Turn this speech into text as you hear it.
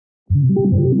Hello,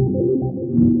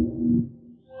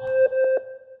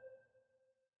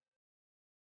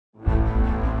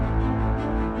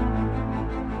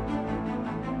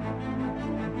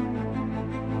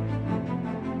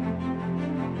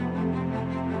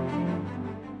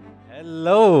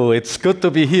 it's good to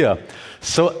be here.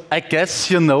 So I guess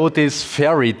you know this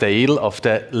fairy tale of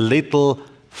the little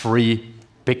three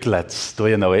piglets. Do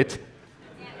you know it?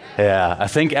 Yeah, I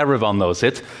think everyone knows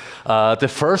it. The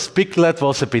first piglet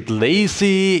was a bit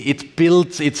lazy. It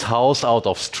built its house out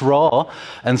of straw.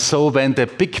 And so when the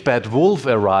big bad wolf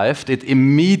arrived, it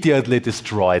immediately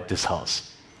destroyed this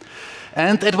house.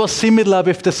 And it was similar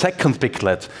with the second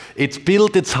piglet. It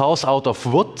built its house out of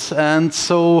wood, and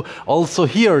so also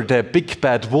here the big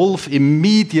bad wolf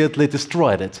immediately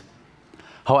destroyed it.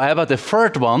 However, the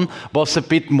third one was a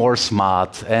bit more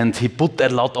smart, and he put a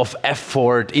lot of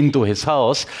effort into his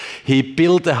house. He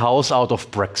built a house out of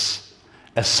bricks,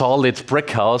 a solid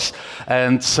brick house,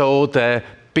 and so the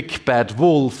big bad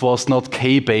wolf was not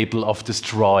capable of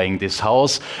destroying this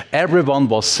house. Everyone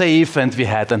was safe, and we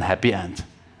had a happy end.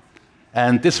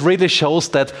 And this really shows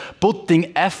that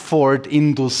putting effort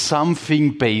into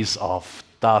something pays off,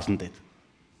 doesn't it?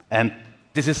 And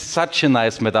this is such a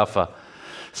nice metaphor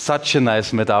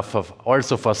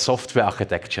also for software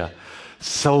architecture.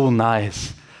 So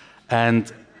nice. And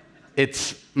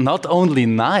it's not only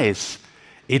nice,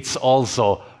 it's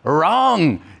also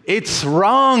wrong. It's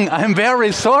wrong. I'm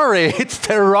very sorry. It's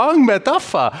the wrong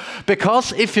metaphor.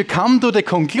 Because if you come to the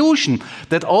conclusion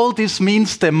that all this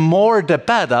means the more the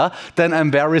better, then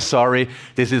I'm very sorry.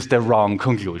 This is the wrong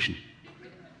conclusion.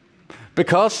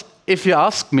 Because if you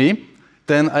ask me,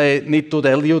 then I need to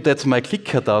tell you that my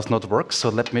clicker does not work. So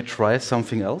let me try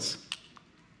something else.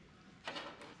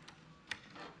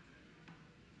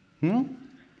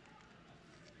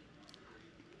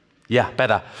 Yeah,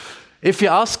 better. If you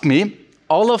ask me,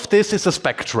 all of this is a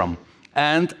spectrum.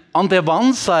 And on the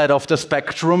one side of the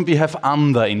spectrum, we have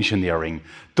under-engineering,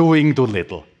 doing too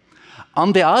little.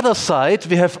 On the other side,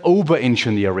 we have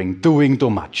over-engineering, doing too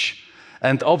much.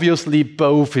 And obviously,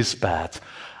 both is bad.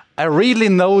 I really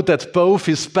know that both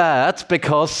is bad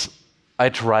because I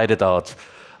tried it out.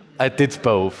 I did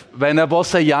both. When I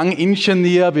was a young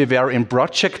engineer, we were in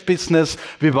project business.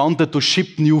 We wanted to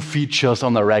ship new features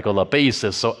on a regular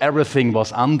basis, so everything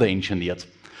was under-engineered.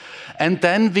 And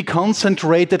then we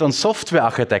concentrated on software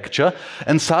architecture,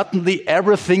 and suddenly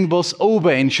everything was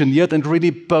over-engineered, and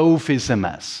really both is a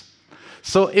mess.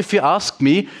 So if you ask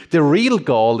me, the real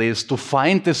goal is to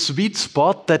find the sweet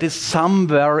spot that is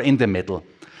somewhere in the middle.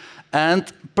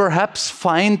 And perhaps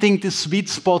finding the sweet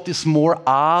spot is more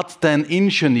art than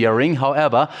engineering.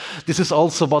 However, this is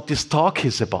also what this talk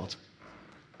is about.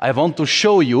 I want to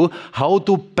show you how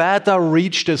to better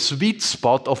reach the sweet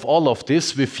spot of all of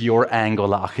this with your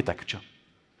Angular architecture.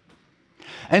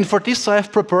 And for this, I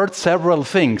have prepared several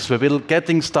things. We will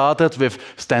getting started with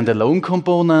standalone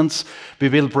components. We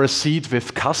will proceed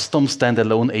with custom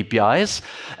standalone APIs.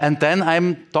 And then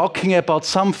I'm talking about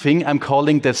something I'm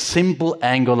calling the simple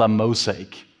Angular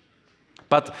mosaic.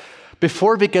 But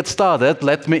before we get started,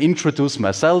 let me introduce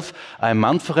myself. I'm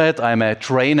Manfred. I'm a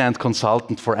trainer and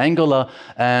consultant for Angular,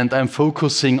 and I'm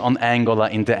focusing on Angular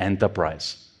in the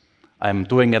enterprise. I'm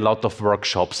doing a lot of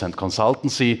workshops and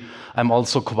consultancy. I'm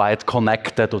also quite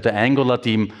connected to the Angular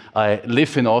team. I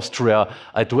live in Austria.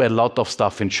 I do a lot of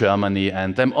stuff in Germany,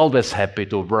 and I'm always happy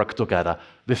to work together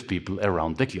with people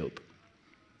around the globe.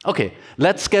 Okay,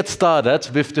 let's get started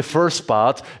with the first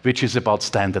part, which is about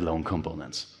standalone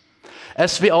components.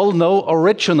 As we all know,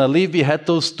 originally we had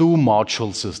those two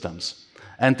module systems.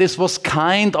 And this was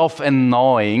kind of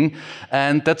annoying,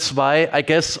 and that's why I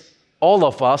guess all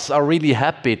of us are really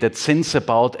happy that since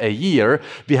about a year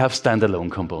we have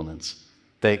standalone components.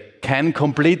 They can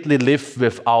completely live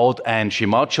without ng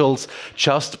modules,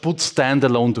 just put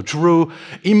standalone to true,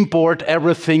 import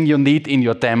everything you need in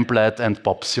your template, and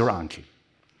Bob's your uncle.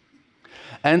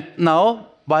 And now,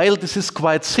 while this is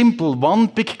quite simple, one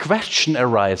big question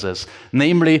arises,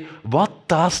 namely, what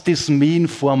does this mean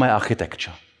for my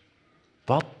architecture?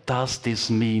 What does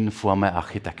this mean for my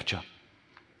architecture?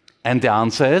 And the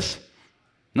answer is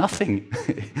nothing.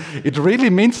 It really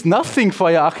means nothing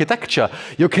for your architecture.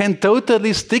 You can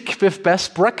totally stick with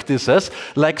best practices,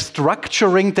 like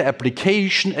structuring the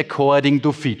application according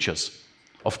to features.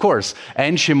 Of course,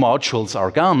 ng modules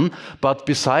are gone, but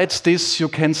besides this, you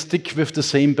can stick with the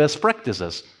same best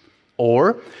practices.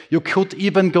 Or you could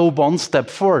even go one step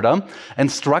further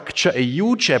and structure a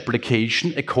huge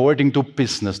application according to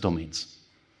business domains.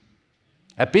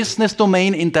 A business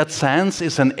domain in that sense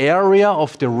is an area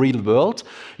of the real world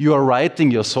you are writing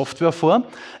your software for,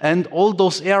 and all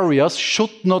those areas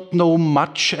should not know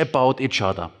much about each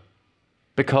other,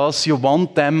 because you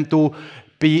want them to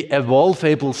be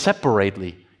evolvable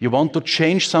separately. You want to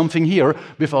change something here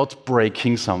without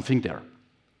breaking something there.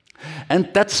 And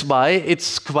that's why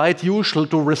it's quite usual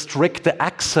to restrict the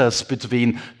access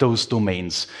between those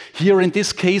domains. Here in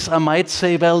this case, I might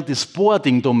say, well, this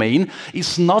boarding domain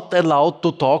is not allowed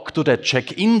to talk to the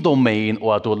check-in domain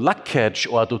or to luggage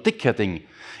or to ticketing.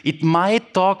 It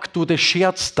might talk to the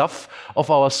shared stuff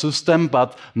of our system,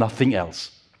 but nothing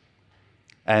else.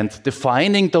 And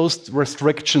defining those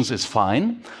restrictions is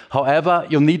fine. However,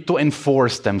 you need to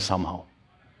enforce them somehow.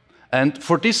 And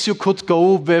for this, you could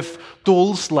go with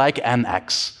tools like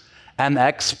NX.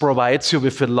 NX provides you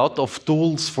with a lot of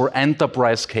tools for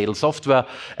enterprise-scale software,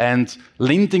 and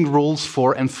linting rules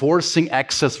for enforcing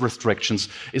access restrictions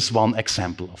is one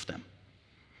example of them.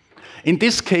 In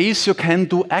this case, you can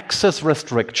do access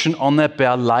restriction on a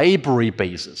per library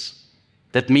basis.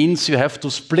 That means you have to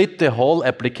split the whole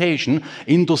application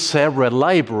into several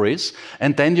libraries,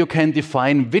 and then you can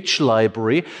define which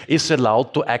library is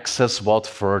allowed to access what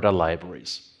further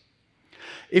libraries.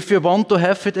 If you want to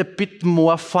have it a bit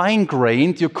more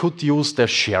fine-grained, you could use the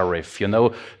sheriff. You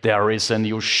know, there is a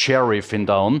new sheriff in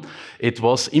town. It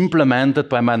was implemented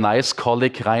by my nice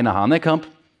colleague Rainer Hanekamp,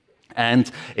 and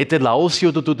it allows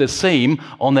you to do the same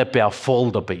on a per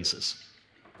folder basis.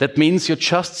 That means you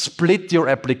just split your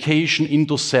application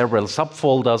into several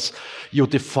subfolders, you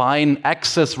define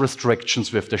access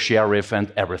restrictions with the sheriff,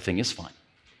 and everything is fine.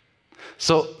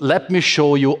 So let me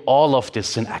show you all of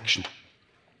this in action.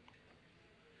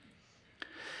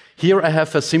 Here I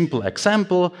have a simple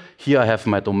example. Here I have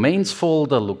my domains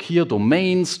folder. Look here,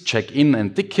 domains, check-in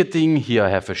and ticketing. Here I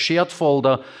have a shared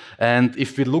folder. And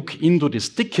if we look into this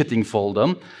ticketing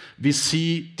folder, we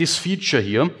see this feature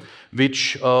here,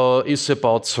 which is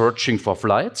about searching for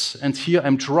flights. And here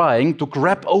I'm trying to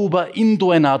grab over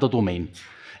into another domain,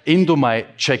 into my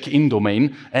check-in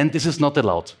domain, and this is not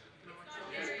allowed.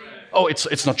 Oh,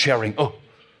 it's not sharing. Oh,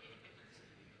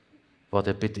 what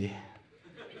a pity.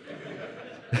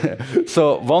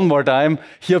 So one more time,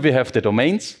 here we have the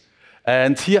domains,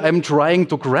 and here I'm trying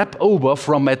to grab over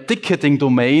from a ticketing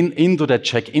domain into the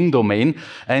check-in domain,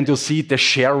 and you see the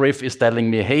sheriff is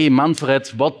telling me, hey Manfred,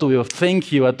 what do you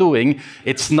think you are doing?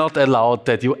 It's not allowed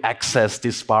that you access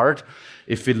this part.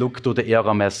 If we look to the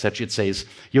error message, it says,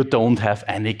 you don't have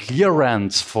any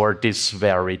clearance for this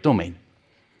very domain.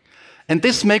 And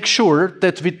this makes sure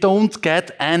that we don't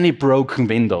get any broken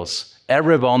windows.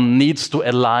 Everyone needs to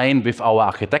align with our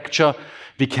architecture.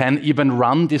 We can even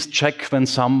run this check when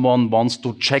someone wants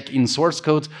to check in source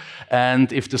code.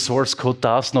 And if the source code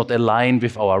does not align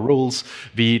with our rules,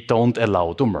 we don't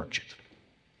allow to merge it.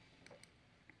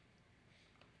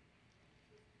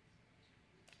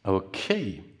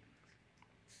 Okay.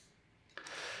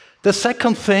 The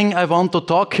second thing I want to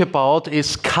talk about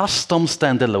is custom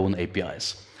standalone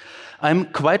APIs. I'm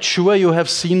quite sure you have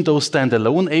seen those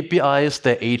standalone APIs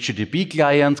the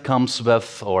HttpClient comes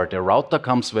with or the router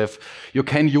comes with. You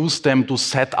can use them to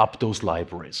set up those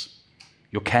libraries.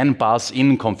 You can pass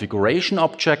in configuration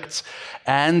objects,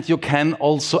 and you can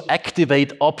also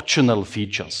activate optional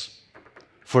features.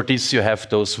 For this, you have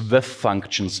those with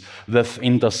functions, with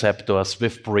interceptors,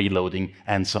 with preloading,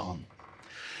 and so on.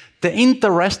 The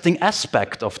interesting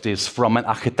aspect of this from an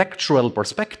architectural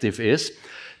perspective is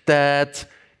that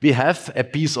we have a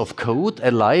piece of code, a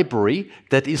library,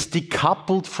 that is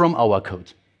decoupled from our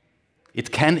code.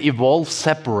 It can evolve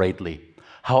separately.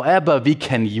 However, we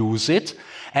can use it,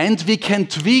 and we can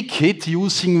tweak it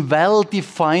using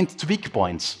well-defined tweak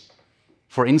points.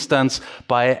 For instance,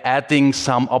 by adding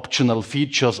some optional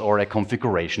features or a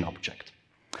configuration object.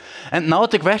 And now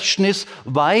the question is,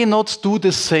 why not do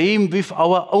the same with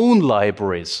our own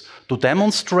libraries? To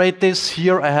demonstrate this,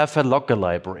 here I have a logger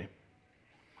library.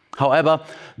 However,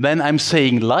 when I'm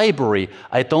saying library,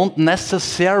 I don't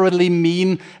necessarily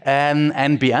mean an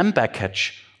NPM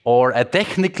package or a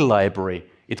technical library.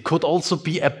 It could also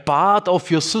be a part of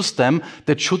your system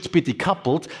that should be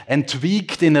decoupled and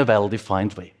tweaked in a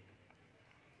well-defined way.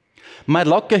 My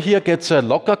logger here gets a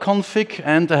logger config,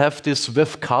 and I have this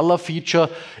with color feature.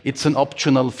 It's an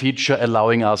optional feature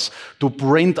allowing us to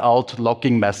print out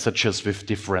logging messages with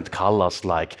different colors,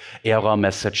 like error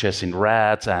messages in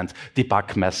red and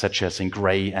debug messages in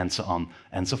gray, and so on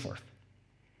and so forth.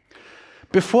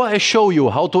 Before I show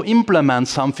you how to implement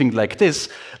something like this,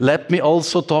 let me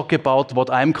also talk about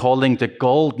what I'm calling the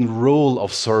golden rule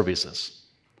of services.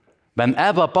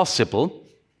 Whenever possible,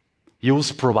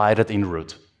 use provided in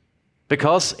root.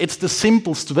 because it's the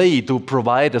simplest way to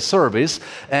provide a service,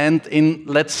 and in,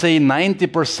 let's say,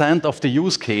 90% of the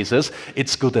use cases,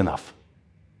 it's good enough.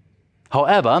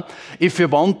 However, if you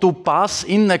want to pass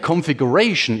in a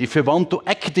configuration, if you want to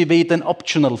activate an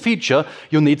optional feature,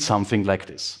 you need something like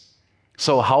this.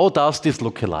 So how does this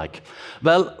look like?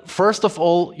 Well, first of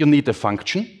all, you need a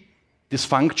function. This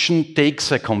function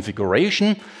takes a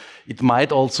configuration. It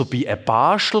might also be a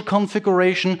partial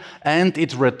configuration, and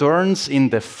it returns in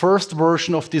the first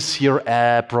version of this here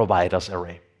a providers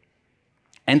array.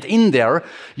 And in there,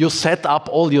 you set up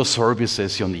all your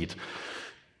services you need.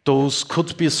 Those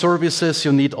could be services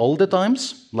you need all the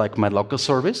times, like my Locker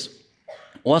service,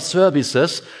 or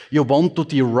services you want to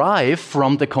derive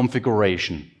from the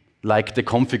configuration, like the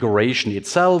configuration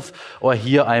itself, or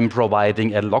here I'm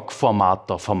providing a log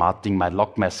formatter, formatting my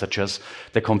log messages.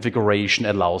 The configuration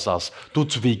allows us to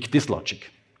tweak this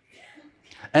logic.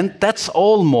 And that's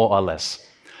all more or less.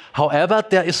 However,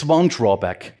 there is one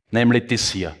drawback, namely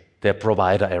this here, the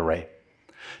provider array.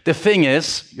 The thing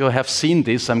is, you have seen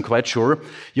this, I'm quite sure,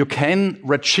 you can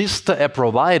register a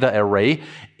provider array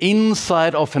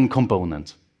inside of a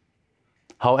component.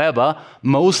 However,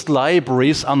 most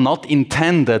libraries are not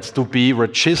intended to be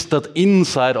registered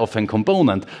inside of a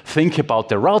component. Think about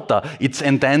the router. It's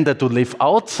intended to live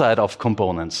outside of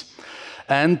components.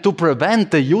 And to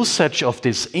prevent the usage of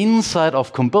this inside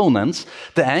of components,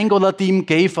 the Angular team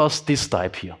gave us this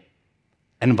type here,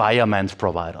 environment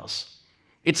providers.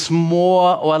 It's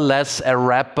more or less a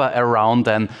wrapper around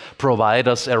a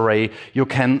providers array. You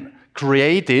can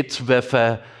create it with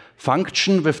a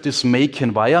function, with this make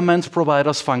environment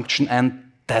providers function,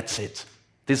 and that's it.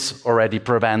 This already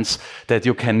prevents that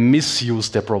you can misuse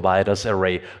the providers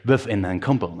array within a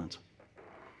component.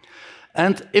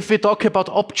 And if we talk about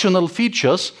optional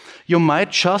features, you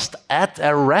might just add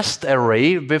a REST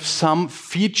array with some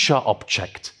feature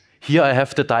object. Here I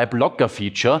have the type logger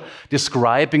feature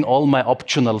describing all my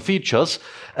optional features,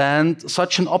 and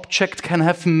such an object can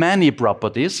have many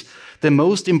properties. The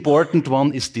most important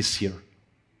one is this here,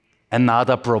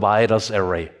 another providers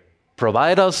array.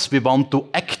 Providers we want to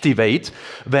activate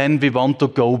when we want to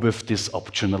go with this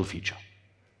optional feature.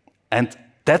 And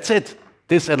that's it.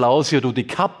 This allows you to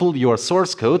decouple your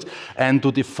source code and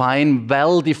to define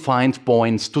well-defined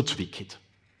points to tweak it.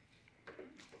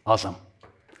 Awesome.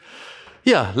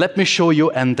 Yeah, let me show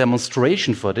you a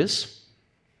demonstration for this.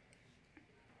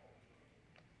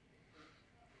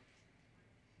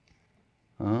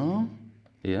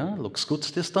 Yeah, looks good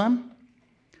this time.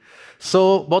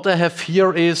 So what I have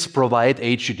here is provide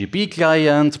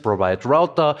HttpClient, provide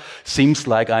router. Seems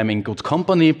like I'm in good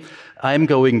company. I'm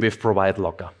going with provide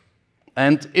logger.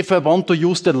 And if I want to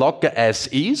use the logger as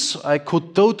is, I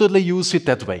could totally use it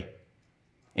that way.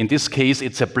 In this case,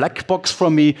 it's a black box for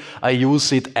me. I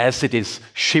use it as it is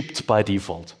shipped by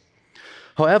default.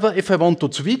 However, if I want to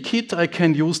tweak it, I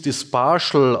can use this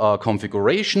partial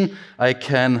configuration. I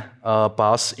can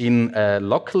pass in a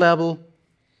log level.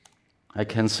 I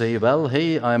can say, well,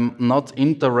 hey, I'm not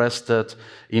interested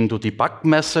into debug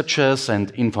messages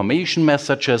and information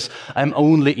messages. I'm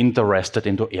only interested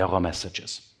into error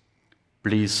messages.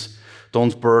 Please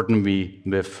don't burden me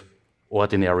with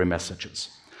ordinary messages.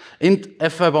 And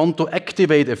if I want to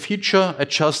activate a feature, I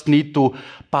just need to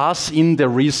pass in the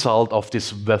result of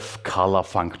this with color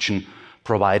function,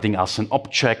 providing us an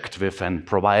object with a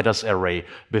providers array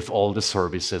with all the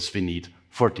services we need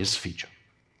for this feature.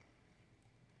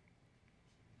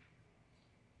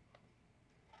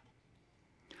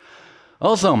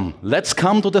 Awesome. Let's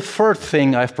come to the third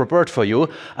thing I've prepared for you.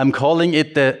 I'm calling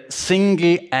it the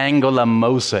single Angular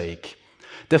mosaic.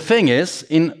 The thing is,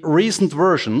 in recent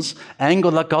versions,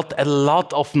 Angular got a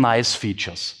lot of nice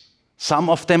features. Some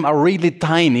of them are really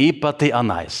tiny, but they are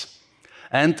nice.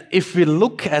 And if we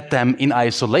look at them in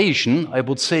isolation, I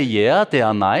would say, yeah, they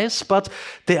are nice, but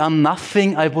they are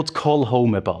nothing I would call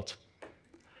home about.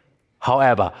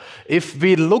 However, if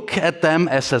we look at them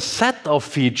as a set of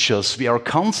features we are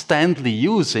constantly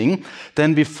using,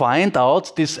 then we find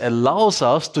out this allows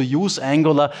us to use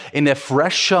Angular in a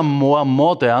fresher, more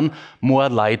modern, more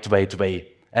lightweight way.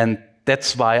 And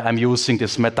that's why I'm using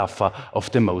this metaphor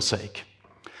of the mosaic.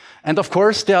 And of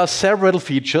course, there are several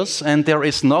features, and there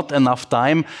is not enough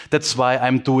time. That's why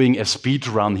I'm doing a speed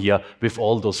run here with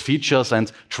all those features.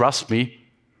 And trust me,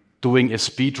 doing a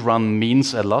speed run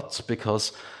means a lot,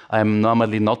 because I'm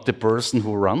normally not the person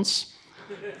who runs.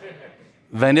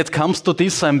 When it comes to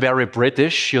this, I'm very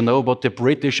British. You know what the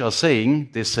British are saying?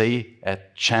 They say, a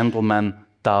gentleman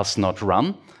does not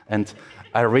run. And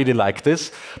I really like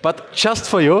this. But just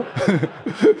for you,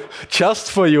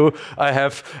 just for you, I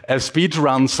have a speed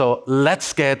run. So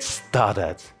let's get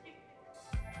started.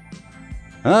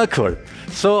 Ah, cool.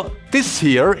 So this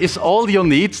here is all you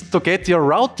need to get your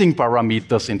routing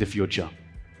parameters in the future.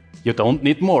 You don't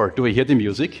need more. Do we hear the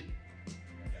music?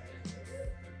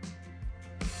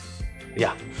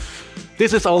 Yeah.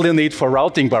 This is all you need for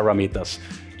routing parameters.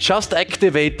 Just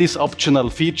activate this optional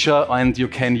feature and you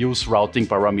can use routing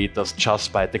parameters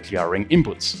just by declaring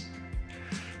inputs.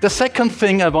 The second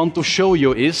thing I want to show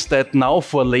you is that now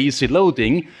for lazy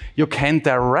loading, you can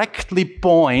directly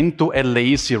point to a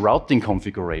lazy routing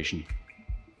configuration.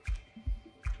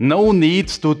 No need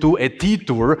to do a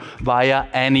detour via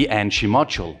any ng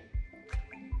module.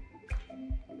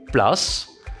 Plus,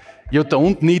 you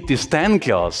don't need this then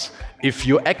clause. If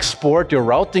you export your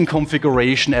routing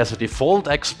configuration as a default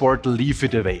export, leave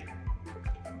it away.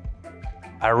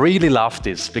 I really love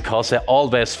this because I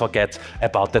always forget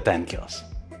about the then clause.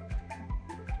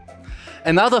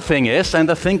 Another thing is,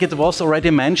 and I think it was already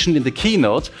mentioned in the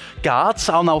keynote, guards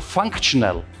are now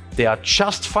functional. They are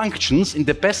just functions. In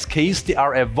the best case, they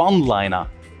are a one-liner.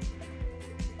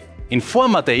 In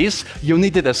former days, you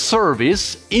needed a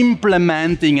service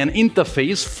implementing an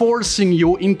interface, forcing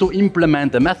you to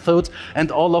implement a method, and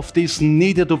all of this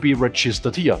needed to be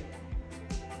registered here.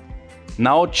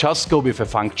 Now just go with a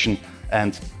function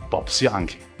and Bob's your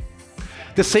uncle.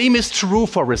 The same is true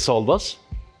for resolvers.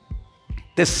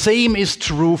 The same is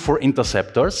true for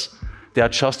interceptors. They are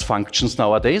just functions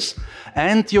nowadays.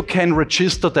 And you can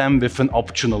register them with an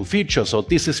optional feature. So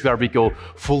this is where we go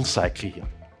full cycle here.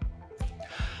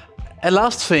 A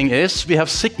last thing is we have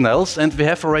signals, and we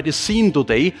have already seen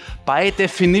today, by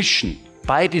definition,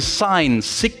 by design,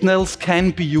 signals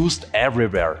can be used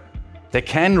everywhere. They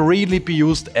can really be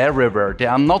used everywhere. They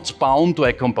are not bound to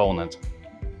a component.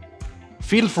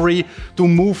 Feel free to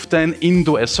move them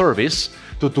into a service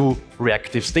to do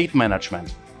reactive state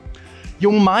management.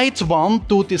 You might want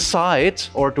to decide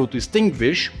or to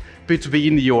distinguish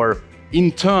between your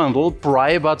internal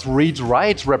private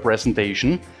read-write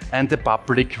representation and the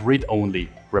public read-only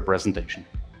representation.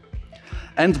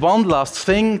 And one last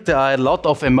thing, there are a lot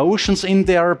of emotions in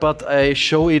there, but I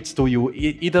show it to you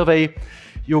either way.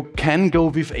 You can go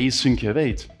with async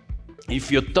await.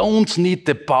 If you don't need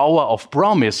the power of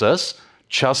promises,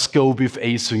 just go with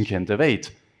async and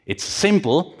await. It's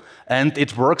simple, and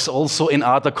it works also in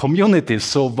other communities,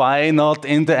 so why not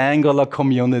in the Angular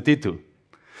community too?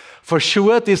 For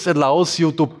sure, this allows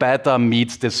you to better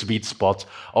meet the sweet spot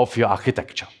of your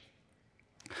architecture.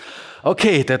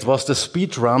 Okay, that was the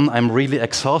speed run. I'm really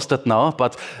exhausted now,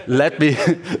 but let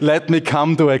me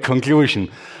come to a conclusion.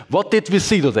 What did we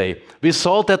see today? We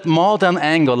saw that modern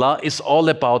Angular is all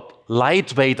about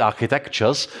lightweight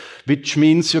architectures, which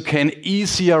means you can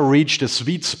easier reach the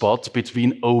sweet spot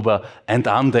between over and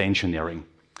under engineering.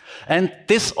 And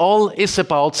this all is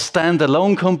about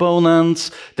standalone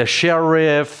components, the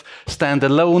sheriff,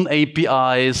 standalone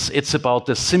APIs. It's about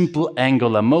the simple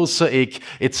Angular mosaic.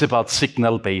 It's about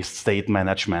signal-based state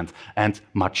management and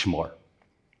much more.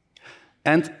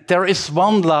 And there is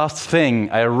one last thing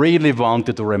I really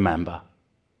wanted to remember.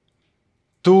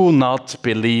 Do not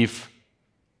believe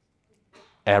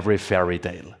every fairy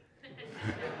tale.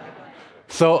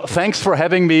 So thanks for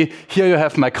having me. Here you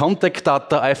have my contact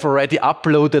data. I've already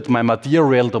uploaded my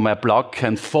material to my blog,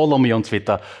 and follow me on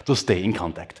Twitter to stay in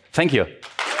contact. Thank you.